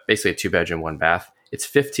basically a 2-bedroom, 1 bath.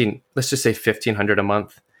 It's let's just say $1,500 a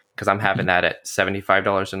month, because I'm having that at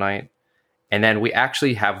 $75 a night. And then we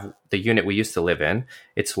actually have the unit we used to live in.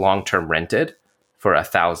 It's long-term rented for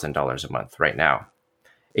 $1,000 a month right now.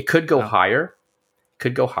 It could go higher.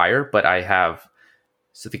 But I have,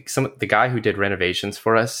 the guy who did renovations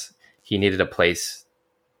for us, he needed a place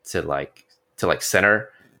to have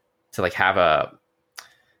a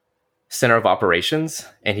center of operations,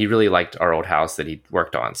 and he really liked our old house that he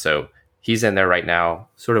worked on. So he's in there right now,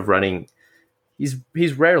 sort of running. He's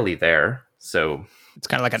rarely there, so it's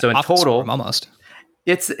kind of like an office room almost.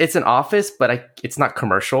 It's an office, but it's not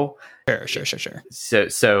commercial. Sure.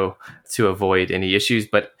 So to avoid any issues,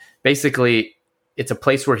 but basically, it's a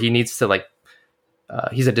place where he needs to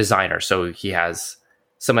he's a designer, so he has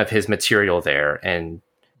some of his material there and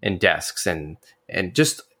desks and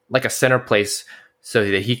just like a center place so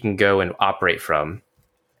that he can go and operate from.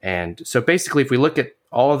 And so basically, if we look at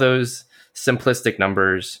all of those simplistic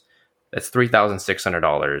numbers, that's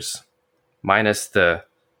 $3,600 minus the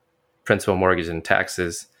principal, mortgage, and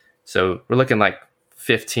taxes. So we're looking like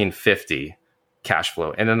 $1,550 cash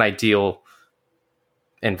flow in an ideal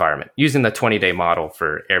environment using the 20-day model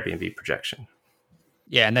for Airbnb projection.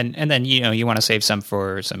 Yeah, and then you want to save some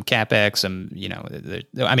for some CapEx,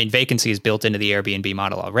 vacancy is built into the Airbnb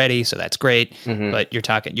model already, so that's great. Mm-hmm. But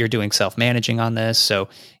you're doing self-managing on this, so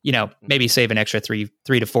maybe save an extra $300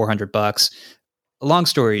 to $400. Long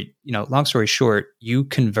story short, you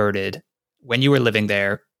converted, when you were living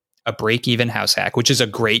there, a break-even house hack, which is a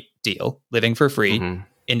great deal, living for free,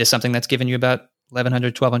 into something that's giving you about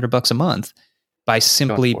 $1,100, $1,200 a month, by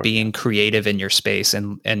simply being creative in your space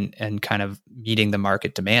and kind of meeting the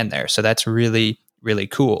market demand there. So that's really, really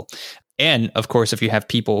cool. And of course, if you have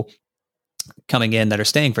people coming in that are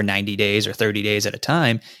staying for 90 days or 30 days at a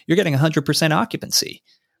time, you're getting 100% occupancy,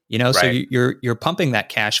 right. So you're pumping that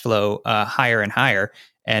cash flow higher and higher.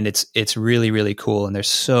 And it's really, really cool. And there's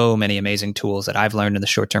so many amazing tools that I've learned in the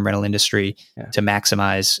short-term rental industry to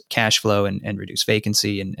maximize cash flow and reduce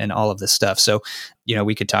vacancy and all of this stuff. So,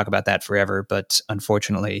 we could talk about that forever, but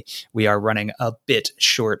unfortunately we are running a bit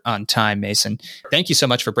short on time, Mason. Thank you so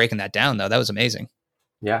much for breaking that down, though. That was amazing.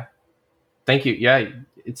 Yeah. Thank you. Yeah.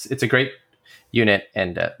 It's a great unit.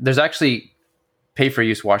 And there's actually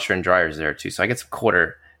pay-for-use washer and dryers there too. So I get some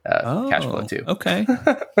quarter cash flow too. Okay.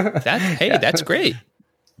 That's great.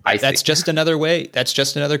 That's just another way. That's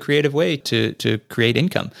just another creative way to create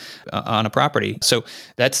income on a property. So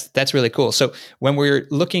that's really cool. So when we're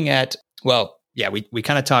looking at, we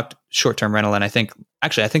kind of talked short-term rental, and I think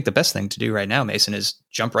the best thing to do right now, Mason, is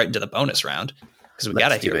jump right into the bonus round, because we got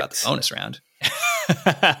to hear about the bonus round.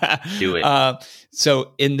 Do it.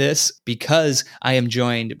 So in this, because I am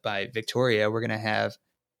joined by Victoria, we're going to have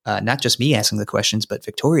not just me asking the questions, but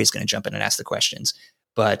Victoria is going to jump in and ask the questions.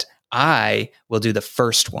 But I will do the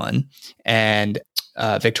first one. And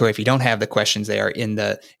Victoria, if you don't have the questions, they are in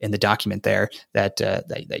the document there that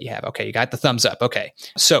you have. Okay, you got the thumbs up. Okay,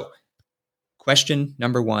 so question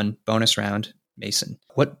number 1, bonus round, Mason.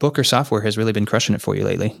 What book or software has really been crushing it for you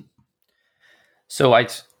lately? So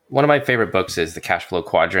one of my favorite books is The Cash Flow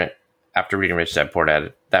Quadrant. After reading Rich Dad Poor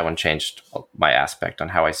Dad, that one changed my aspect on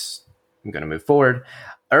how I'm going to move forward.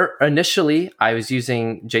 Initially, I was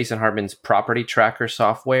using Jason Hartman's property tracker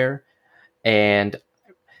software, and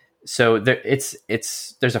so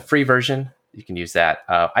there's a free version. You can use that.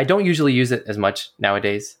 I don't usually use it as much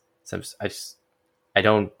nowadays. So I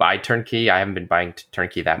don't buy turnkey. I haven't been buying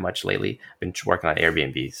turnkey that much lately. I've been working on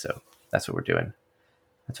Airbnb, so that's what we're doing.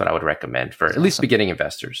 That's what I would recommend for at least beginning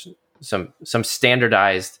investors. Some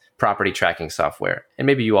standardized property tracking software, and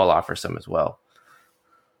maybe you all offer some as well.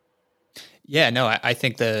 Yeah, no, I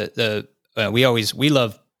think we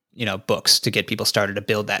love books to get people started to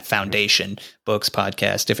build that foundation. Books,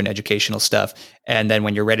 podcasts, different educational stuff, and then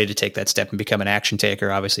when you're ready to take that step and become an action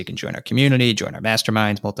taker, obviously you can join our community, join our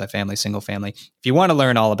masterminds, multifamily, single family. If you want to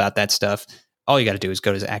learn all about that stuff, all you got to do is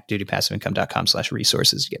go to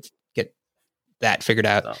activedutypassiveincome.com/resources to get that figured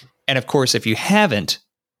out. And of course, if you haven't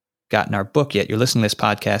gotten our book yet, you're listening to this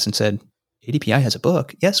podcast and said, ADPI has a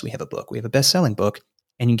book. Yes, we have a book. We have a best-selling book.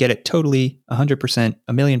 And you can get it totally 100%,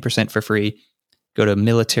 1,000,000% for free. Go to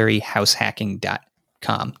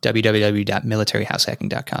militaryhousehacking.com,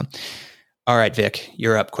 www.militaryhousehacking.com. All right, Vic,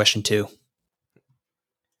 you're up. Question 2.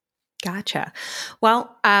 Gotcha.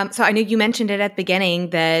 Well, so I know you mentioned it at the beginning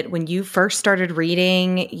that when you first started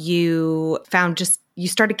reading, you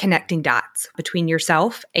started connecting dots between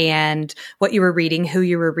yourself and what you were reading, who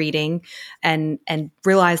you were reading, and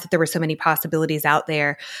realized that there were so many possibilities out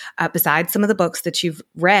there. Besides some of the books that you've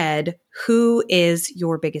read, who is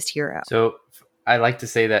your biggest hero? So I like to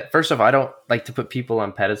say that, first off, I don't like to put people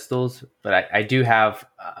on pedestals, but I do have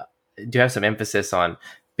some emphasis on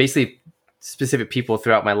basically specific people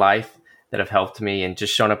throughout my life that have helped me and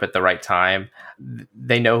just shown up at the right time.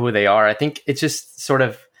 They know who they are. I think it's just sort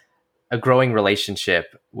of a growing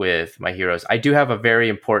relationship with my heroes. I do have a very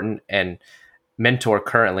important and mentor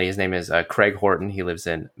currently. His name is Craig Horton. He lives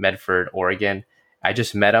in Medford, Oregon. I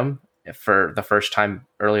just met him for the first time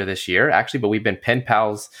earlier this year, actually, but we've been pen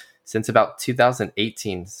pals since about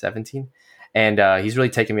 2018, 17. And he's really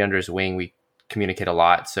taken me under his wing. We communicate a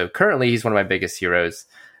lot. So currently he's one of my biggest heroes.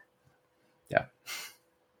 Yeah.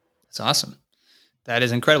 That's awesome. That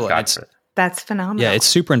is incredible. That's phenomenal. Yeah, it's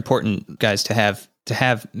super important, guys, to have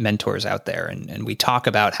mentors out there. And we talk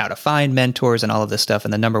about how to find mentors and all of this stuff.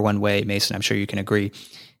 And the number one way, Mason, I'm sure you can agree,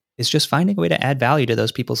 is just finding a way to add value to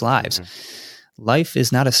those people's lives. Mm-hmm. Life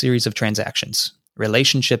is not a series of transactions.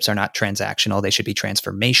 relationships are not transactional; they should be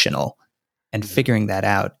transformational. And figuring that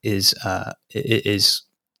out is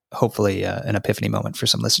hopefully an epiphany moment for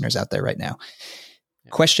some listeners out there right now. Yeah.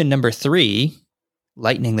 Question number 3,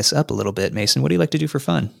 lightening this up a little bit, Mason. What do you like to do for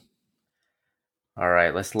fun? All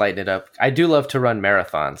right, let's lighten it up. I do love to run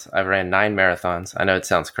marathons. I've ran 9 marathons. I know it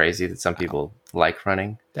sounds crazy that some people like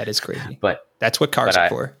running. That is crazy. But that's what cars are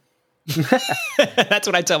for. That's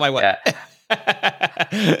what I tell my wife.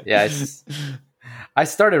 Yeah. I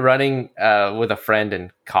started running with a friend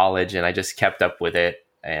in college, and I just kept up with it.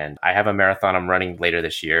 And I have a marathon I'm running later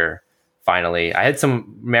this year. Finally, I had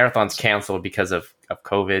some marathons canceled because of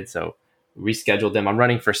COVID, so rescheduled them. I'm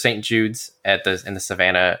running for St. Jude's in the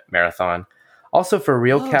Savannah Marathon. Also for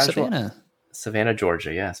Real Casual. Savannah,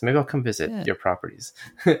 Georgia. Yes. Maybe I'll come visit your properties.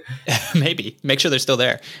 Maybe. Make sure they're still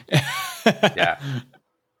there. Yeah.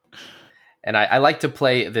 And I like to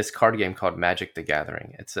play this card game called Magic the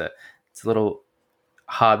Gathering. It's a little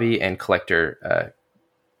hobby and collector,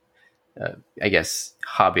 I guess,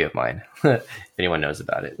 hobby of mine, if anyone knows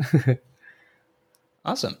about it.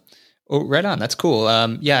 Awesome. Oh, right on. That's cool.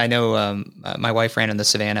 Yeah, I know my wife ran in the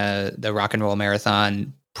Savannah, the Rock and Roll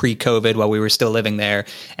Marathon pre-COVID while we were still living there.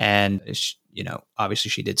 And, obviously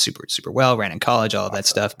she did super, super well, ran in college, all of that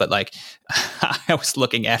stuff. But like, I was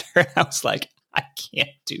looking at her and I was like, I can't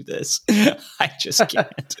do this. I just can't.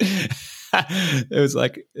 It was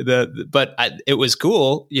like it was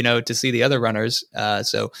cool, to see the other runners.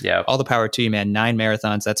 So yeah, all the power to you, man. 9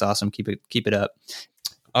 marathons. That's awesome. Keep it up.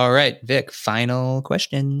 All right, Vic, final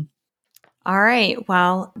question. All right.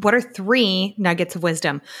 Well, what are 3 nuggets of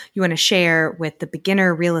wisdom you want to share with the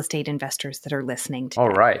beginner real estate investors that are listening today? All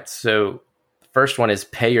right. So the first one is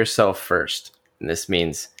pay yourself first. And this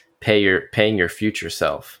means paying your future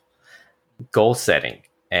self. Goal setting,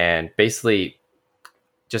 and basically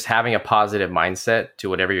just having a positive mindset to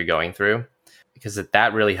whatever you're going through, because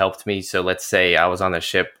that really helped me. So let's say I was on the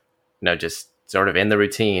ship, just sort of in the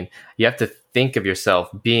routine. You have to think of yourself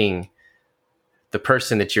being the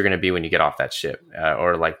person that you're going to be when you get off that ship,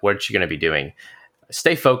 or like what you're going to be doing.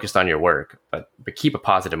 Stay focused on your work, but keep a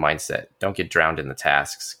positive mindset. Don't get drowned in the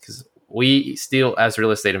tasks, because we still, as real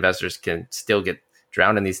estate investors, can still get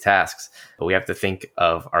drowned in these tasks, but we have to think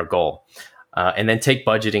of our goal. And then take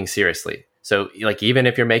budgeting seriously. So like, even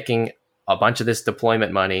if you're making a bunch of this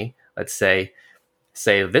deployment money, let's say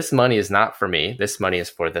this money is not for me, this money is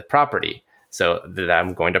for the property so that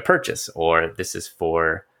I'm going to purchase, or this is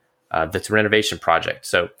for this renovation project.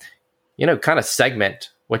 So, kind of segment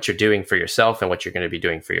what you're doing for yourself and what you're going to be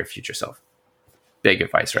doing for your future self. Big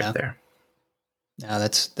advice right there. No,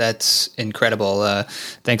 that's incredible.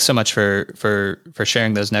 Thanks so much for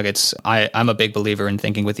sharing those nuggets. I'm a big believer in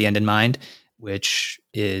thinking with the end in mind, which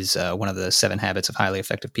is one of the 7 habits of highly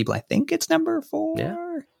effective people. I think it's number 4.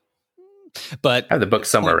 Yeah. But I have the book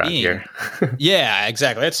somewhere around here. Yeah,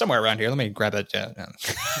 exactly. It's somewhere around here. Let me grab it. I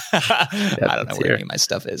don't know where any of my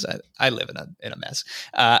stuff is. I live in a mess.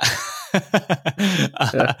 I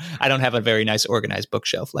don't have a very nice organized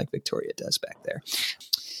bookshelf like Victoria does back there.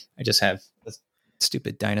 I just have a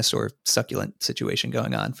stupid dinosaur succulent situation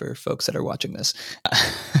going on for folks that are watching this.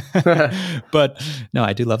 But no,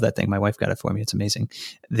 I do love that thing. My wife got it for me. It's amazing.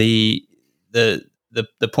 The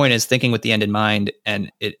point is thinking with the end in mind,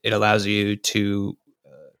 and it allows you to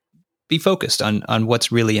be focused on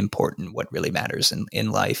what's really important, what really matters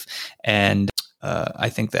in life. And I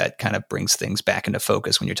think that kind of brings things back into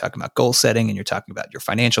focus when you're talking about goal setting and you're talking about your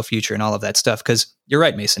financial future and all of that stuff. Because you're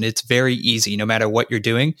right, Mason, it's very easy, no matter what you're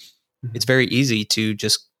doing, it's very easy to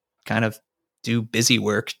just kind of do busy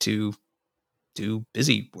work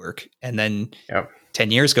and then 10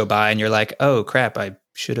 years go by and you're like, oh crap, I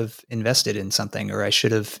should have invested in something, or I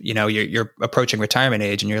should have, you're approaching retirement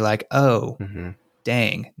age and you're like, oh,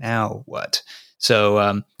 dang, now what?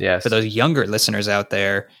 So for those younger listeners out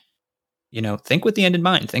there, think with the end in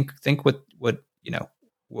mind. Think what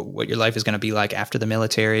your life is going to be like after the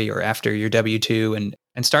military or after your W-2,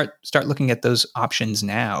 and start looking at those options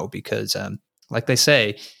now, because like they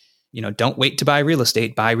say, don't wait to buy real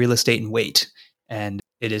estate, buy real estate and wait. And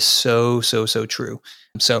it is so true.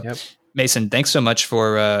 So Mason, thanks so much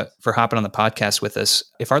for hopping on the podcast with us.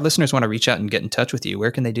 If our listeners want to reach out and get in touch with you,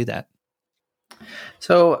 where can they do that?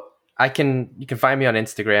 So you can find me on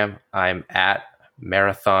Instagram. I'm at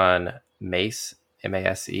Marathon Mace,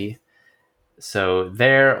 MASE. So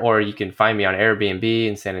there, or you can find me on Airbnb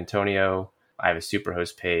in San Antonio. I have a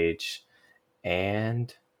Superhost page,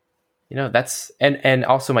 and that's and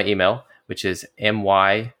also my email, which is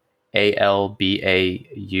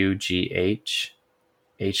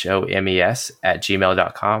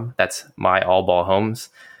myalbaughhomes@gmail.com. That's my Albaugh Homes.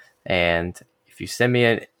 And if you send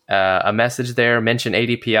me a message there, mention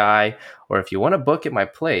ADPI, or if you want to book at my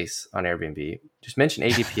place on Airbnb, just mention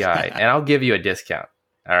ADPI and I'll give you a discount.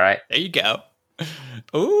 All right. There you go.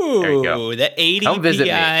 Ooh, there you go. The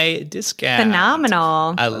ADPI discount.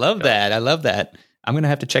 Phenomenal. I love that. I love that. I'm going to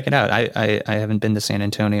have to check it out. I haven't been to San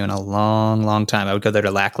Antonio in a long, long time. I would go there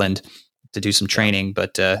to Lackland to do some training,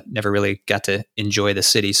 but never really got to enjoy the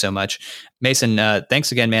city so much. Mason,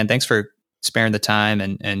 thanks again, man. Thanks for sparing the time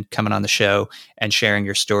and coming on the show and sharing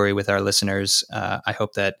your story with our listeners. I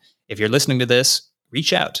hope that if you're listening to this,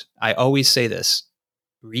 reach out. I always say this,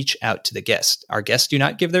 reach out to the guest. Our guests do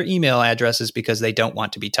not give their email addresses because they don't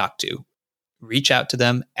want to be talked to. Reach out to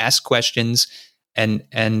them, ask questions, and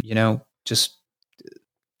just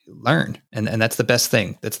learn. And that's the best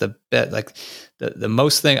thing. That's the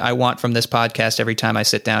most thing I want from this podcast every time I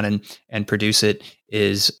sit down and produce it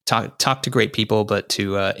is talk to great people, but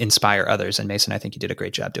to inspire others. And Mason, I think you did a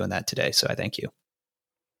great job doing that today. So I thank you.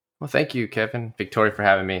 Well, thank you, Kevin, Victoria, for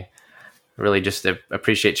having me. Really just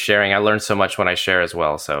appreciate sharing. I learned so much when I share as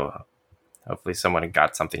well. So hopefully someone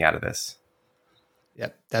got something out of this.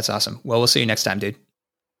 Yep. That's awesome. Well, we'll see you next time, dude.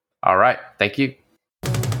 All right. Thank you.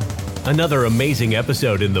 Another amazing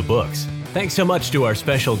episode in the books. Thanks so much to our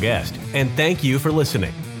special guest, and thank you for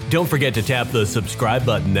listening. Don't forget to tap the subscribe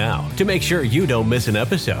button now to make sure you don't miss an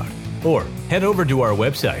episode. Or head over to our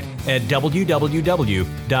website at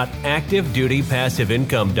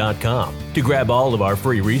www.activedutypassiveincome.com to grab all of our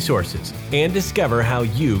free resources and discover how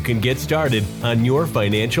you can get started on your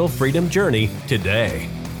financial freedom journey today.